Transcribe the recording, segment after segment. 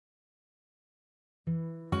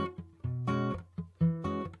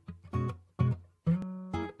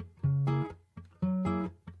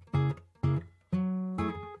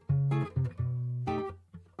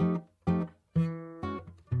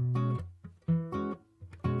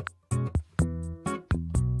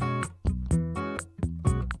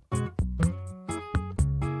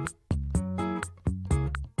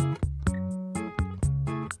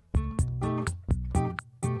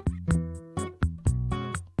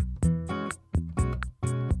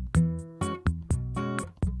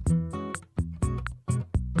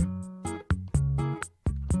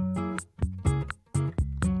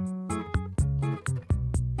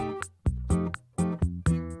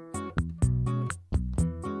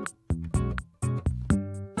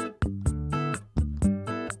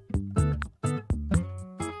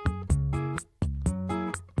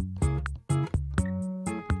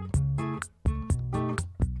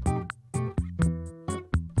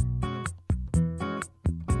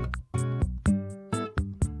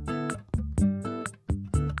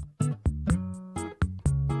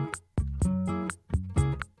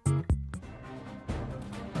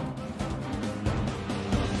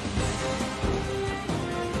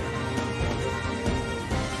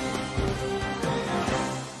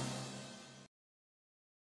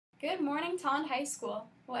morning, Tolland High School.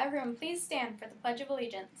 Will everyone please stand for the Pledge of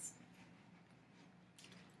Allegiance?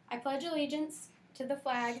 I pledge allegiance to the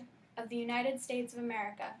flag of the United States of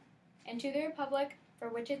America and to the republic for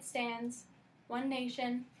which it stands, one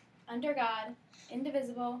nation, under God,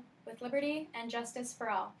 indivisible, with liberty and justice for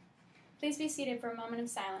all. Please be seated for a moment of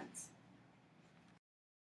silence.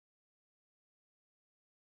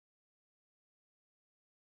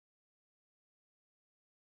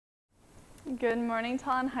 Good morning,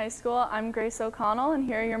 Tolland High School. I'm Grace O'Connell, and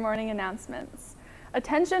here are your morning announcements.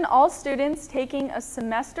 Attention all students taking a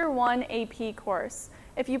Semester 1 AP course.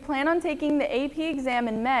 If you plan on taking the AP exam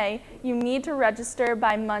in May, you need to register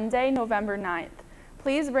by Monday, November 9th.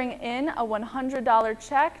 Please bring in a $100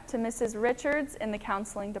 check to Mrs. Richards in the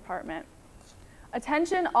counseling department.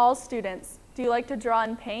 Attention all students. Do you like to draw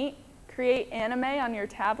and paint, create anime on your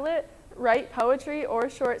tablet, write poetry or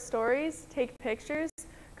short stories, take pictures,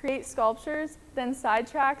 create sculptures? Then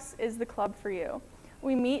Sidetracks is the club for you.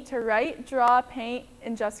 We meet to write, draw, paint,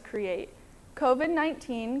 and just create.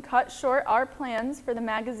 COVID-19 cut short our plans for the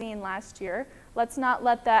magazine last year. Let's not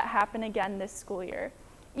let that happen again this school year.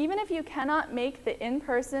 Even if you cannot make the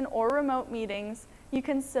in-person or remote meetings, you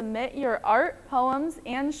can submit your art, poems,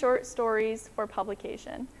 and short stories for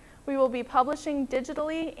publication. We will be publishing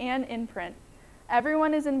digitally and in print.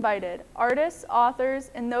 Everyone is invited, artists,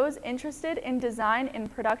 authors, and those interested in design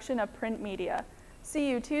and production of print media. See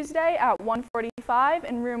you Tuesday at 1:45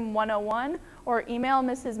 in room 101, or email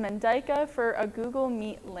Mrs. Mendica for a Google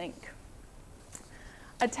Meet link.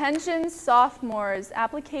 Attention sophomores,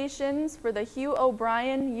 applications for the Hugh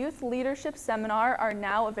O'Brien Youth Leadership Seminar are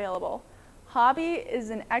now available. Hobby is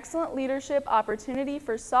an excellent leadership opportunity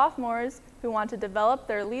for sophomores who want to develop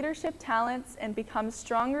their leadership talents and become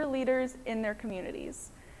stronger leaders in their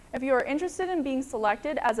communities. If you are interested in being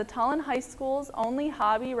selected as a Tolland High School's only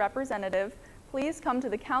Hobby representative, please come to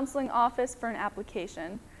the counseling office for an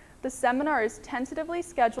application. The seminar is tentatively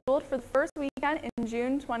scheduled for the first weekend in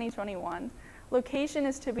June 2021. Location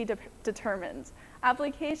is to be determined.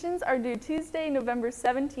 Applications are due Tuesday, November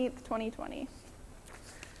 17th, 2020.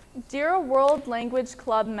 Dear World Language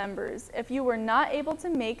Club members, if you were not able to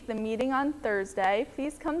make the meeting on Thursday,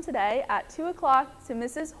 please come today at 2 o'clock to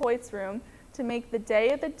Mrs. Hoyt's room to make the Day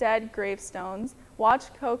of the Dead gravestones,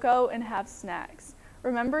 watch Coco, and have snacks.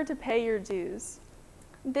 Remember to pay your dues.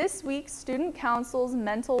 This week's Student Council's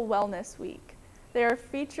Mental Wellness Week. They are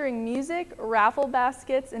featuring music, raffle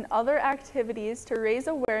baskets, and other activities to raise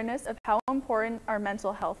awareness of how important our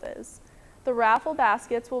mental health is. The raffle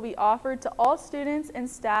baskets will be offered to all students and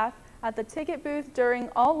staff at the ticket booth during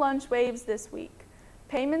all lunch waves this week.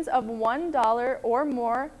 Payments of $1 or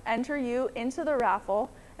more enter you into the raffle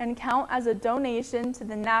and count as a donation to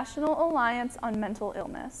the National Alliance on Mental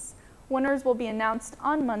Illness. Winners will be announced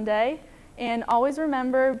on Monday, and always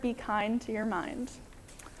remember, be kind to your mind.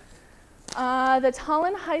 The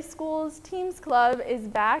Tolland High School's Teams Club is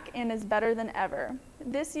back and is better than ever.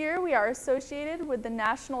 This year we are associated with the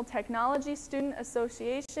National Technology Student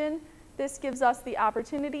Association. This gives us the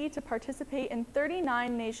opportunity to participate in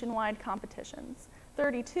 39 nationwide competitions,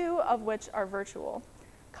 32 of which are virtual.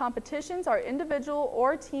 Competitions are individual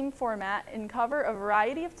or team format and cover a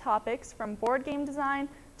variety of topics from board game design,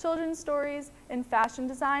 children's stories, and fashion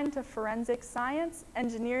design to forensic science,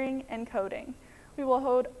 engineering, and coding. We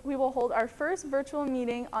will hold our first virtual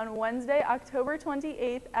meeting on Wednesday, October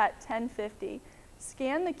 28th at 10:50.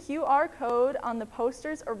 Scan the QR code on the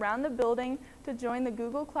posters around the building to join the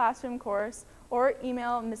Google Classroom course or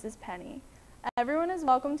email Mrs. Penny. Everyone is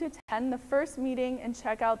welcome to attend the first meeting and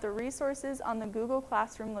check out the resources on the Google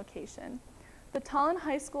Classroom location. The Tolland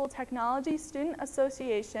High School Technology Student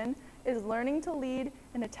Association is learning to lead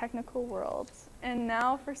in a technical world. And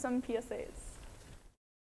now for some PSAs.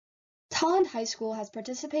 Tolland High School has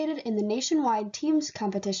participated in the nationwide Teams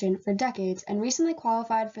competition for decades and recently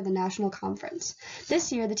qualified for the national conference.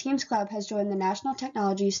 This year, the Teams Club has joined the National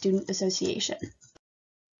Technology Student Association.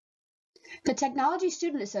 The Technology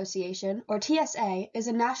Student Association, or TSA, is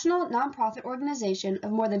a national nonprofit organization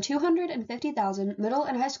of more than 250,000 middle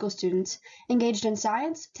and high school students engaged in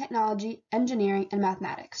science, technology, engineering, and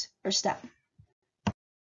mathematics, or STEM.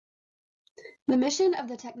 The mission of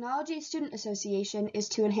the Technology Student Association is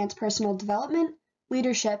to enhance personal development,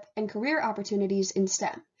 leadership, and career opportunities in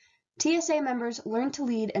STEM. TSA members learn to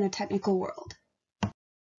lead in a technical world.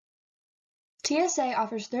 TSA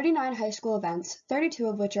offers 39 high school events, 32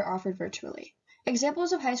 of which are offered virtually.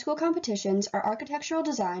 Examples of high school competitions are architectural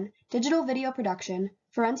design, digital video production,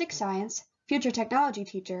 forensic science, future technology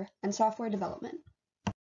teacher, and software development.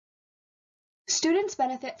 Students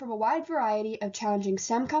benefit from a wide variety of challenging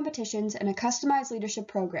STEM competitions and a customized leadership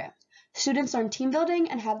program. Students learn team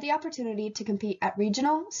building and have the opportunity to compete at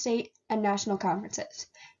regional, state, and national conferences.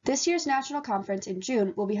 This year's national conference in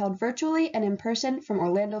June will be held virtually and in person from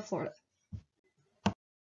Orlando, Florida.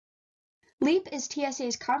 LEAP is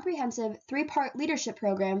TSA's comprehensive three-part leadership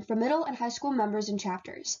program for middle and high school members and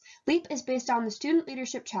chapters. LEAP is based on the Student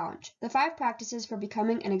Leadership Challenge, the 5 practices for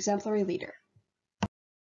becoming an exemplary leader.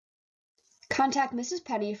 Contact Mrs.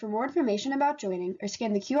 Penny for more information about joining or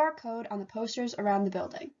scan the QR code on the posters around the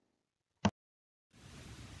building.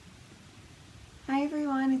 Hi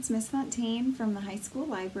everyone, it's Miss Fontaine from the high school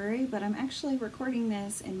library, but I'm actually recording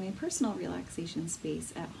this in my personal relaxation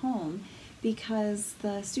space at home because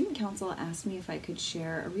the student council asked me if I could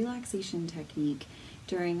share a relaxation technique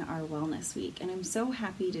during our wellness week, and I'm so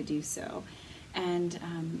happy to do so. And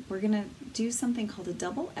we're gonna do something called a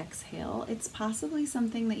double exhale. It's possibly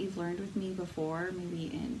something that you've learned with me before, maybe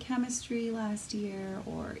in chemistry last year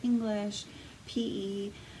or English,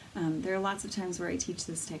 PE. There are lots of times where I teach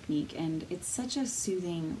this technique, and it's such a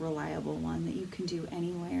soothing, reliable one that you can do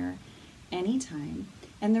anywhere, anytime.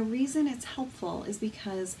 And the reason it's helpful is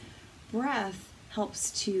because breath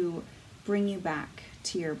helps to bring you back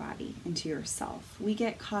to your body and to yourself. We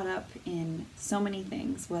get caught up in so many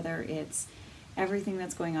things, whether it's everything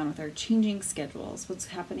that's going on with our changing schedules, what's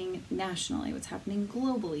happening nationally, what's happening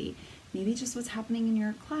globally, maybe just what's happening in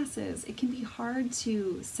your classes. It can be hard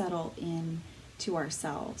to settle in to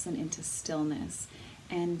ourselves and into stillness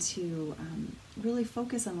and to really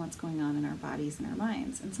focus on what's going on in our bodies and our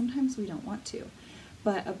minds. And sometimes we don't want to.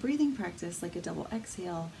 But a breathing practice like a double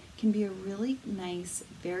exhale can be a really nice,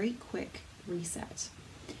 very quick reset.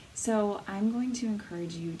 So I'm going to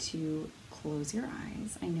encourage you to close your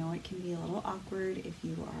eyes. I know it can be a little awkward if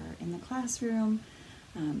you are in the classroom,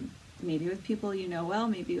 maybe with people you know well,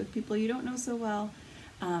 maybe with people you don't know so well.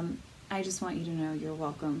 I just want you to know you're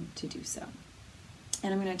welcome to do so.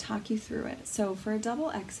 And I'm going to talk you through it. So for a double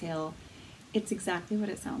exhale, it's exactly what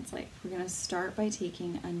it sounds like. We're going to start by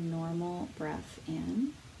taking a normal breath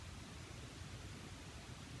in.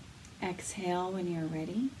 Exhale when you're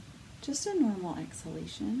ready. Just a normal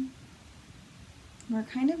exhalation. We're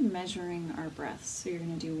kind of measuring our breaths. So you're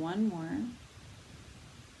going to do one more.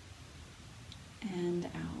 And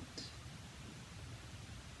out.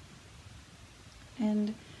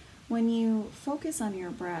 And when you focus on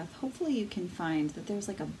your breath, hopefully you can find that there's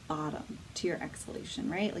like a bottom to your exhalation,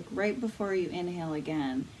 right? Like right before you inhale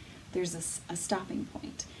again, there's a stopping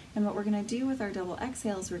point. And what we're going to do with our double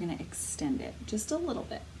exhale is we're going to extend it just a little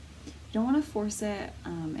bit. You don't want to force it,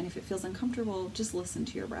 and if it feels uncomfortable, just listen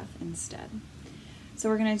to your breath instead. So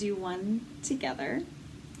we're going to do one together.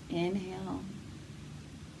 Inhale.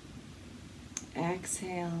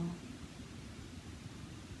 Exhale.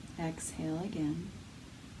 Exhale again.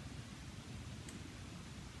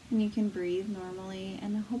 And you can breathe normally,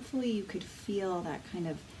 and hopefully you could feel that kind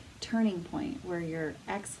of turning point where your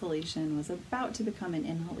exhalation was about to become an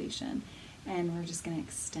inhalation, and we're just going to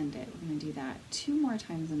extend it. We're going to do that 2 more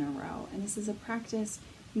times in a row, and this is a practice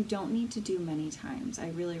you don't need to do many times. I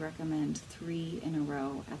really recommend 3 in a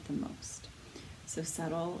row at the most. So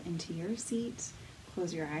settle into your seat,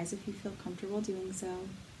 close your eyes if you feel comfortable doing so.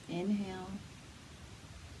 Inhale,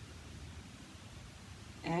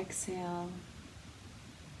 exhale.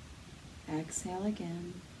 Exhale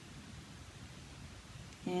again.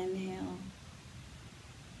 Inhale.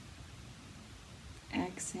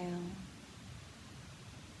 Exhale.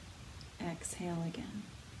 Exhale again.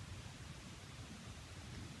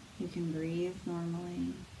 You can breathe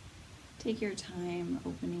normally. Take your time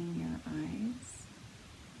opening your eyes.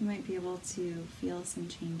 You might be able to feel some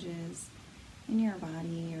changes in your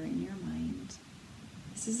body or in your mind.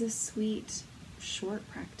 This is a sweet, short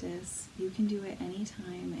practice. You can do it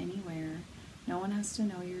anytime, anywhere. No one has to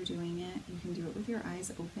know you're doing it. You can do it with your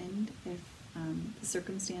eyes opened if the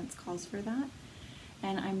circumstance calls for that.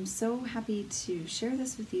 And I'm so happy to share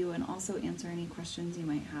this with you and also answer any questions you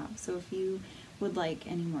might have. So if you would like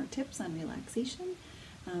any more tips on relaxation,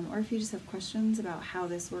 or if you just have questions about how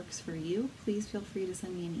this works for you, please feel free to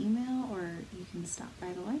send me an email or you can stop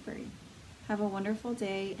by the library. Have a wonderful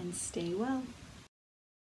day and stay well.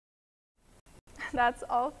 That's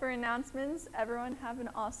all for announcements. Everyone have an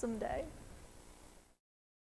awesome day.